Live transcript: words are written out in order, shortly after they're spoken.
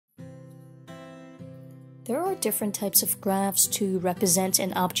There are different types of graphs to represent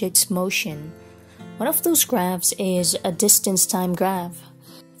an object's motion. One of those graphs is a distance-time graph.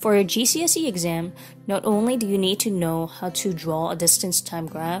 For a GCSE exam, not only do you need to know how to draw a distance-time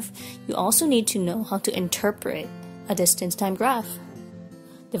graph, you also need to know how to interpret a distance-time graph.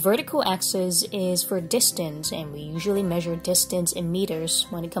 The vertical axis is for distance, and we usually measure distance in meters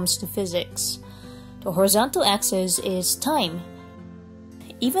when it comes to physics. The horizontal axis is time.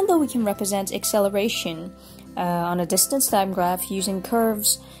 Even though we can represent acceleration on a distance-time graph using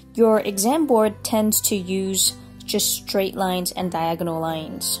curves, your exam board tends to use just straight lines and diagonal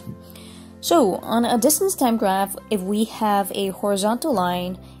lines. So, on a distance-time graph, if we have a horizontal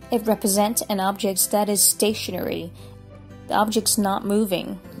line, it represents an object that is stationary. The object's not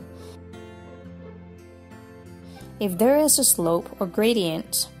moving. If there is a slope or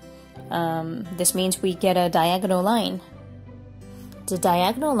gradient, this means we get a diagonal line. The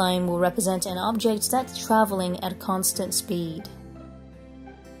diagonal line will represent an object that's traveling at a constant speed.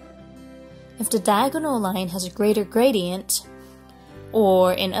 If the diagonal line has a greater gradient,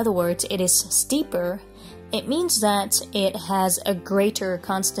 or in other words, it is steeper, it means that it has a greater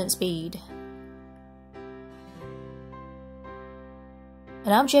constant speed.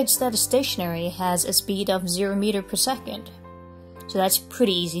 An object that is stationary has a speed of 0 meters per second, so that's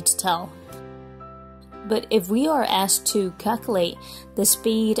pretty easy to tell. But if we are asked to calculate the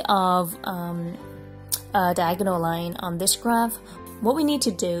speed of a diagonal line on this graph, what we need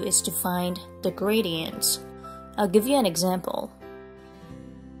to do is to find the gradients. I'll give you an example.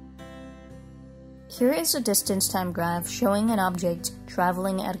 Here is a distance-time graph showing an object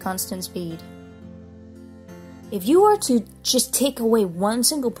traveling at a constant speed. If you were to just take away one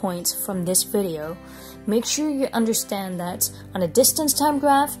single point from this video, make sure you understand that on a distance-time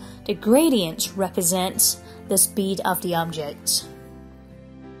graph, the gradient represents the speed of the object.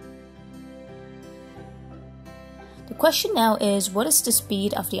 The question now is, what is the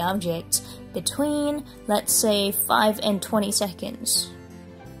speed of the object between, let's say, 5 and 20 seconds?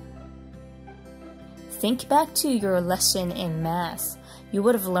 Think back to your lesson in math. You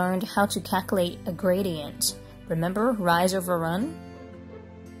would have learned how to calculate a gradient. Remember rise over run?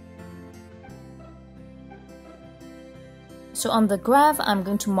 So on the graph, I'm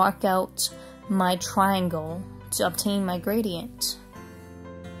going to mark out my triangle to obtain my gradient.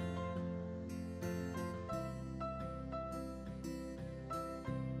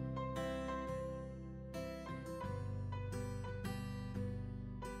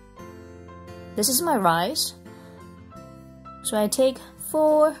 This is my rise. So I take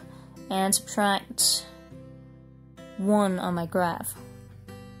 4 and subtract 1 on my graph.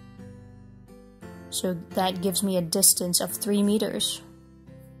 So that gives me a distance of 3 meters.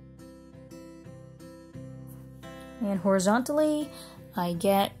 And horizontally, I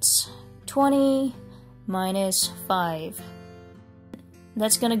get 20 minus 5.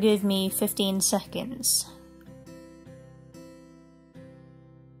 That's gonna give me 15 seconds.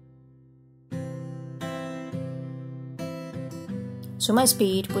 So my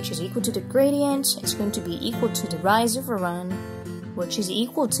speed, which is equal to the gradient, is going to be equal to the rise over run, which is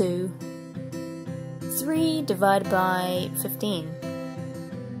equal to 3 divided by 15.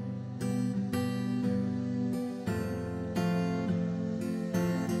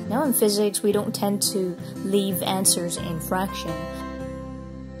 Now in physics, we don't tend to leave answers in fraction.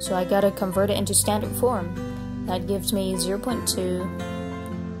 So I gotta convert it into standard form. That gives me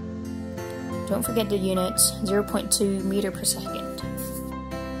 0.2. Don't forget the units, 0.2 meter per second.